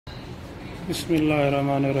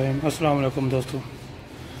बिस्मिल्लाहिर्रहमानिर्रहीम। अस्सलाम वालेकुम दोस्तों।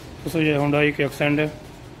 ये होंडाई की एक्सेंट है,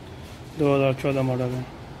 2014 मॉडल है।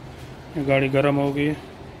 ये गाड़ी गर्म हो गई,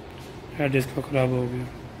 हेड इसका ख़राब हो गया।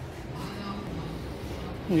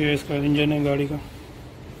 ये इसका इंजन है गाड़ी का,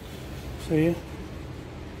 सही है।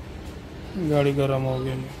 गाड़ी गर्म हो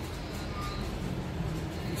गई,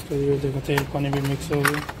 इसका ये देखो तेल पानी भी मिक्स हो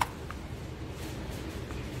गया,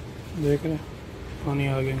 देख रहे पानी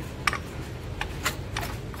आ गया।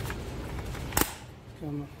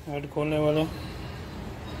 हम हेड खोलने वाले,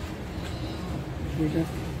 ठीक है।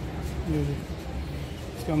 जी जी,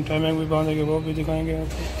 इसका हम टाइमिंग भी बांधेंगे, वो भी दिखाएंगे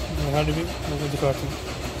आपको। हेड भी वो भी दिखाते हैं,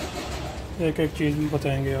 एक एक चीज़ भी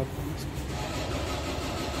बताएंगे आपको,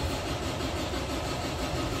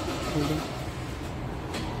 ठीक है।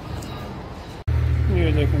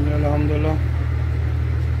 ये देखेंगे अल्हम्दुलिल्लाह,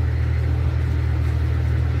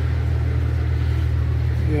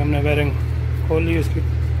 ये हमने वायरिंग खोल ली इसकी,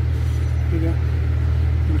 ठीक है।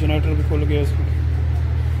 जनरेटर भी खोल गया इसका।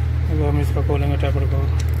 अब हम इसका खोलेंगे टैपर को,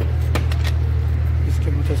 इसके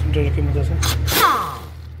मदद से, ड्रिल की मदद से।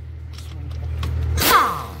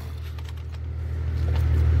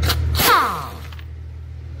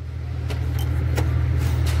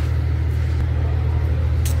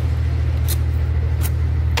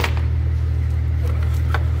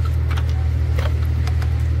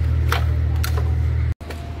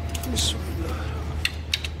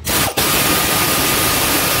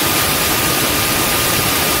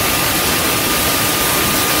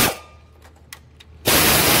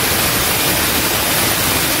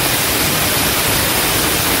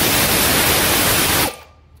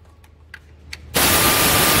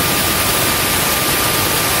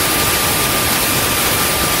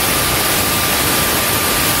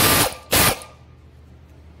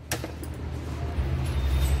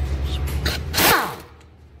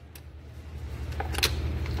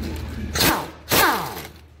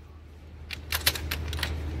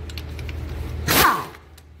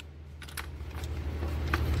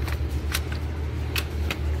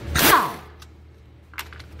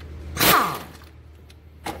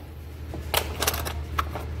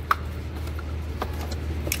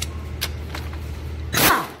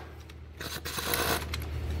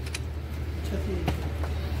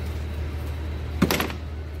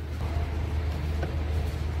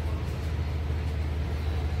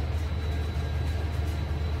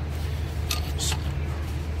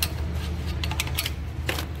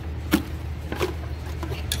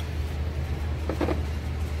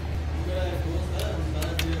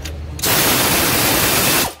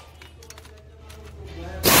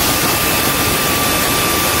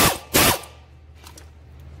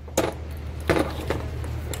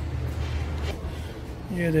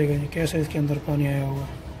 ये देखें कैसे इसके अंदर पानी आया हुआ,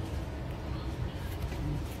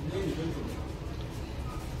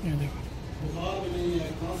 ये देखो।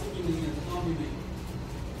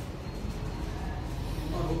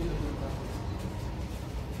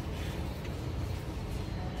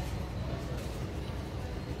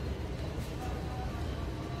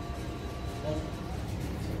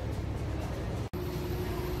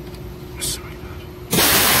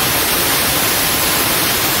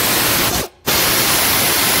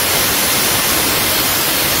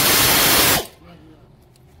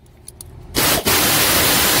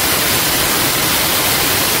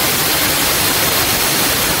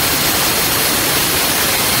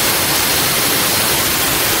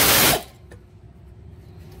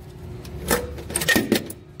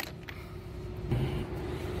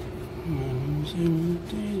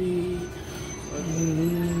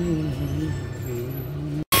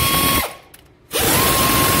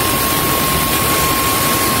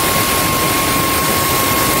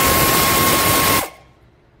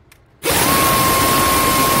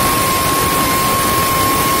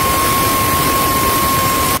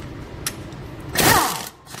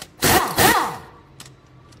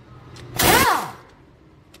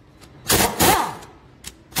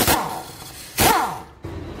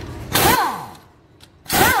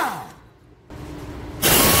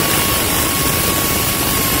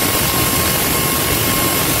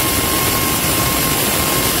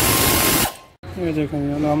 ये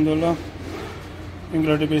देखेंगे अल्हम्दुलिल्लाह,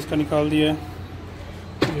 इंग्लेटर भी इसका निकाल दिया है,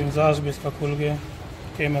 एग्जास्ट भी इसका खुल गया,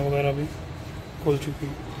 कैमरा वगैरह भी खुल चुकी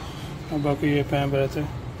है। अब बाकी ये पैम्प रहते हैं,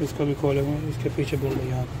 इसको भी खोलेंगे। इसके पीछे बोल रही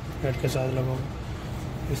यहाँ हेड के साथ लगा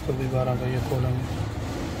होगा, इसको भी 12 का ये खोलेंगे।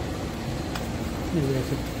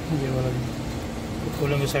 ये वाला भी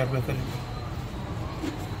खोलेंगे, साइड में करेंगे।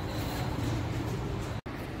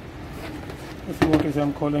 इस बोटी से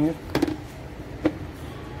हम खोलेंगे,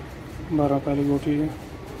 12 पहली गोटी है,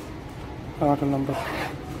 8 नंबर।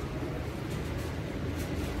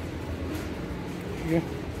 ठीक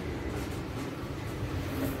है।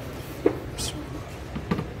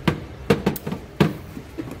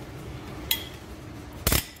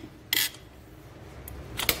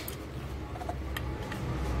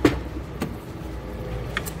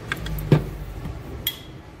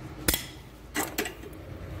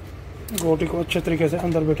 गोटी को अच्छे तरीके से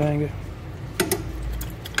अंदर बिठाएंगे,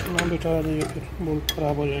 ना बिठाया जाइए फिर बोल्ट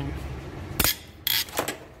खराब हो जाएंगे।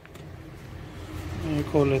 ये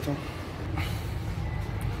खोल लेता हूँ।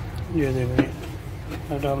 ये देखो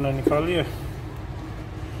हेड हमने निकाल लिया।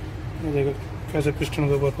 ये देखो कैसे पिस्टन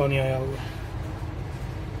के ऊपर पानी आया हुआ,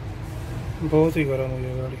 बहुत ही गर्म हुई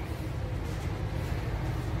है गाड़ी।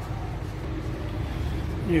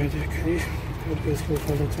 ये देखिए फिर इसको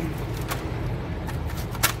उठा लेते हैं।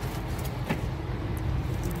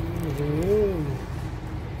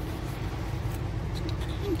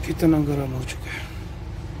 कितना गर्म हो चुका है।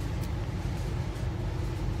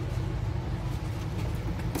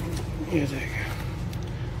 ये देखिए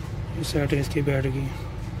ये साइड इसकी बैठ गई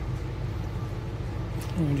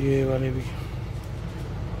और ये वाले भी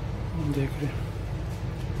देख रहे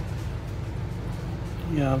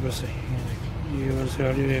यहाँ पर सही है। देखिए ये वाली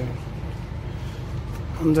साइड जो है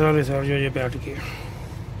अंदर वाली साइड जो ये बैठ गई,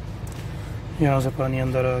 यहाँ से पानी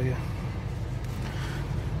अंदर आ गया।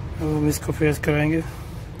 अब हम इसको फेस कराएंगे।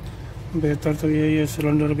 बेहतर तो यही है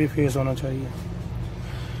सिलेंडर भी फेस होना चाहिए,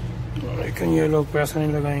 लेकिन ये लोग पैसा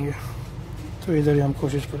नहीं लगाएंगे तो इधर ही हम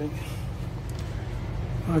कोशिश करेंगे।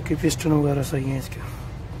 बाकी पिस्टन वगैरह सही है इसके।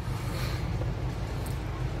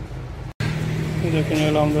 लेकिन ये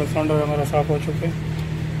लॉन्ग सिलेंडर हमारा साफ हो चुके हैं,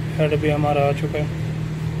 हेड भी हमारा आ चुका है।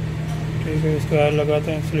 ठीक है, इसको हेड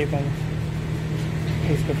लगाते हैं स्लीप में,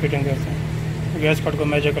 इसको फिटिंग करते हैं। गैस कट को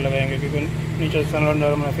मैजिक लगाएंगे क्योंकि नीचे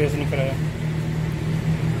सिलेंडर हमने फेस नहीं कराया।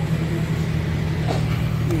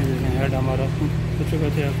 ये देखें हेड हमारा हो चुका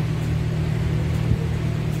था।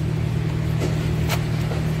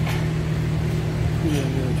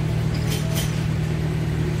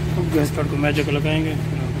 अब गैस कट को मैजिक लगाएंगे। ये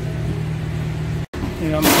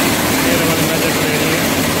हम तेल वाले मैजिक ले लिए।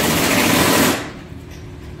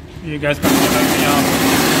 ये गैस कट लगा के यहाँ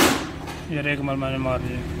ये रेक मल मैंने मार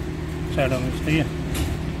दिया साइडों में, सही है।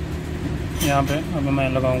 यहाँ पे अब मैं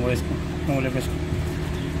लगाऊंगा इसको उंगली पे इसको।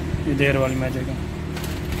 ये देर वाली मैजिक है,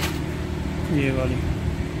 ये वाली।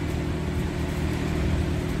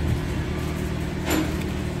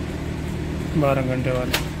 बारह घंटे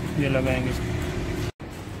वाली ये लगाएंगे इसको।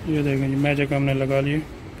 ये देखेंगे मैजिक हमने लगा लिए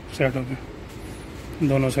सेटों पे,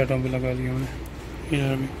 दोनों सेटों पे लगा लिए हमने।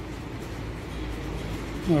 इधर भी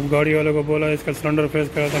अब गाड़ी वाले को बोला इसका सिलेंडर फेस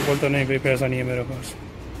करा था, बोलता नहीं भाई पैसा नहीं है मेरे पास,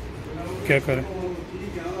 क्या करें।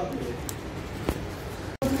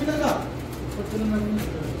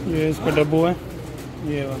 ये इसका डब्बू है,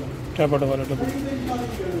 ये वाला टैपट वाला डब्बू,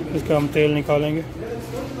 इसका हम तेल निकालेंगे।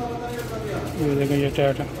 ये देखें ये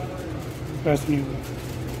टाइट है, प्रेस नहीं हुआ।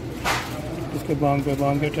 इसके बांग पे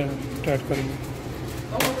बांग के टाइट करेंगे,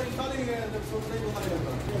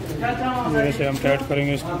 जैसे हम टाइट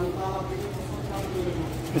करेंगे इसको।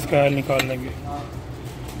 इसका ऑयल निकाल लेंगे,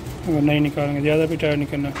 अगर नहीं निकालेंगे ज़्यादा भी टाइट नहीं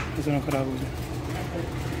करना, इसमें ख़राब हो जाए।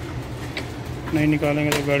 नहीं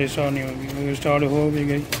निकालेंगे तो गाड़ी स्टार्ट नहीं होगी, अगर स्टार्ट हो भी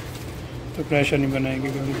गई तो प्रेशर नहीं बनाएगी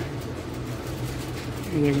गाड़ी।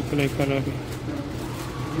 देखो प्ले कर रहा है।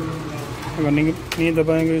 अगर नहीं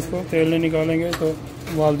दबाएंगे इसको, तेल नहीं निकालेंगे तो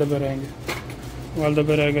वाल दबे रहेंगे। वाल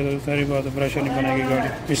दबे रहेगा तो सारी बात है, प्रेशर नहीं बनाएगी गाड़ी,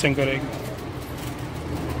 मिसिंग करेगी।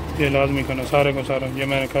 ये लाजमी करना सारे को सारा, ये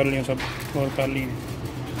मैंने कर लिया सब और कर लिए।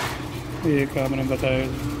 एक आपने बताया,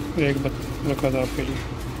 एक रखा था आपके लिए।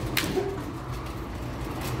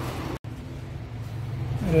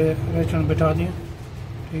 रेचन बिठा दिए,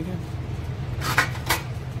 ठीक है,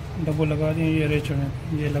 डब्बू लगा दिए। ये रेचन है,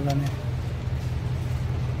 ये लगाने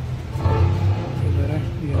इधर है,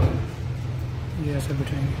 ये ऐसे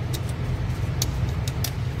बिठाएंगे।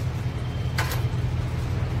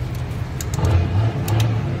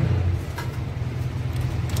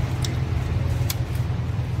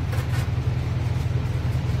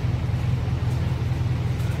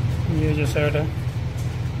 ये जो साइड है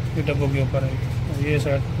ये डब्बों के ऊपर है, ये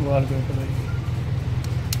साइड वाल के ऊपर है।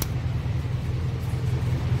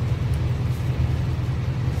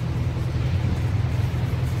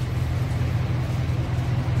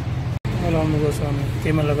 हम लोगों सामने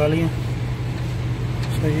कीमत लगा लिए,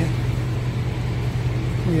 सही है।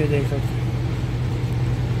 ये देख सकते हैं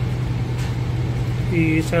ये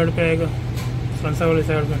इस साइड पे आएगा, संसा वाली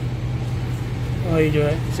साइड पे, और ये जो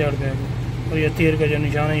है इस साइड पे आएगा। और ये तीर का जो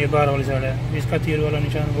निशान है ये बाहर वाली साइड है, इसका तीर वाला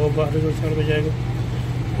निशान वो बाहर वाली साइड पे जाएगा,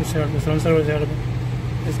 इस साइड पे संसा वाली साइड पे,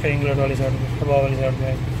 इसका इंग्लैंड वाली साइड पे, हवा वाली साइड पे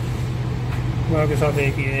आएगा। बाकी साथ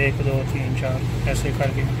एक ही है, 1 2 3 4 ऐसे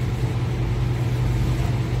करके।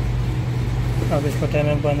 अब इसको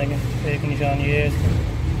टाइम बांधेंगे। एक निशान ये है इसका,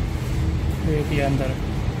 एक ये अंदर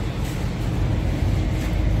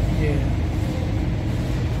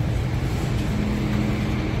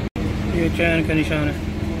ये चैन का निशान है,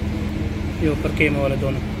 ये ऊपर केम वाले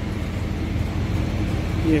दोनों।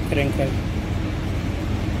 ये क्रैंक है,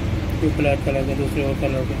 ये ब्लैक कलर का, दूसरे और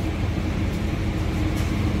कलर का।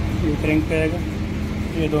 ये क्रैंक पे आएगा,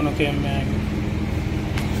 ये दोनों केम में आएंगे।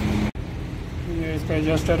 ये इसका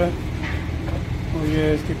एडजस्टर है और ये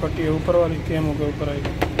इसकी पट्टी है ऊपर वाली, केम के ऊपर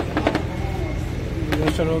आएगी।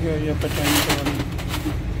 एडजस्टर हो गया, ये पट्टी वाली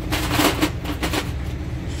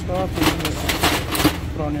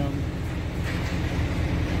पुराने हो गए।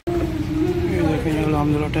 ये देखें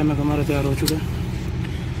अल्हम्दुलिल्लाह टाइम हमारा तैयार हो चुका है।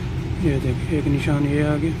 ये देखिए एक निशान ये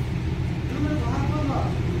आगे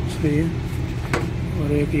सही है,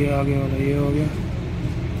 और एक ये आगे वाला ये हो गया,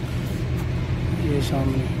 ये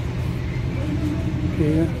सामने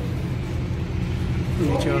ठीक है।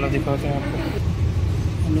 नीचे वाला दिखाते हैं आपको,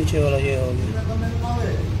 नीचे वाला ये हो गया,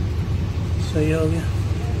 सही हो गया।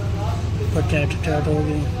 पट्टियाँ टाइट हो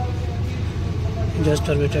गई,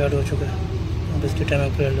 एडजस्टर भी टाइट हो चुका है। अब इसकी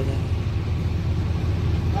टाइम प्लेट लगाएंगे।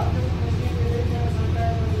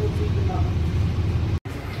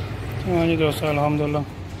 हाँ जी दोस्तों अल्हम्दुलिल्लाह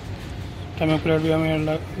टाइम प्लेट भी हमें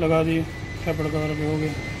लगा दी, कैपड़ कवर भी हो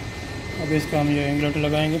गए। अब इसका हम ये इंगलेट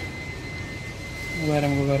लगाएंगे,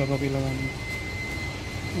 वायरिंग वगैरह का भी लगाएंगे।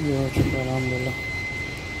 ये हो चुका है अल्हम्दुलिल्लाह।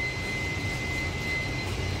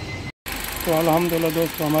 तो अल्हम्दुलिल्लाह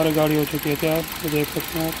दोस्तों हमारी गाड़ी हो चुकी है तैयार, तो देख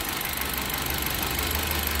सकते हैं आप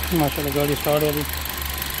माशाल्लाह गाड़ी स्टार्ट हो गई।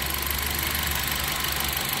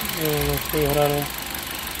 कोई हरा रहा है,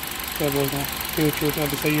 क्या बोलते हैं, चूट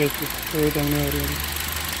अभी सही है, इसकी कोई तंग नहीं हो रही है।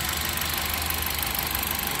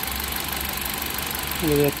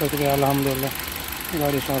 ये देख सकते हैं अल्हम्दुलिल्लाह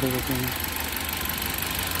गाड़ी स्टार्ट हो चुकी है।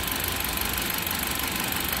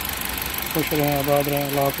 खुश रहें, आबाद रहें,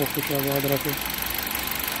 अल्लाह को खुश आबाद रखें।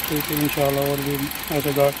 ठीक है इंशाल्लाह और भी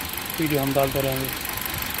ऐसे वीडियो हम डालते रहेंगे।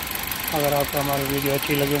 अगर आपको हमारी वीडियो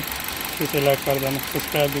अच्छी लगे तो इसे लाइक कर देना,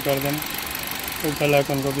 सब्सक्राइब भी कर देना, तो बेल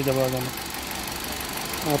आइकन को भी दबा देना।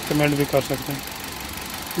 आप कमेंट भी कर सकते हैं,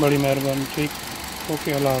 बड़ी मेहरबानी। ठीक,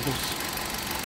 ओके, अल्लाह हाफ़िज़।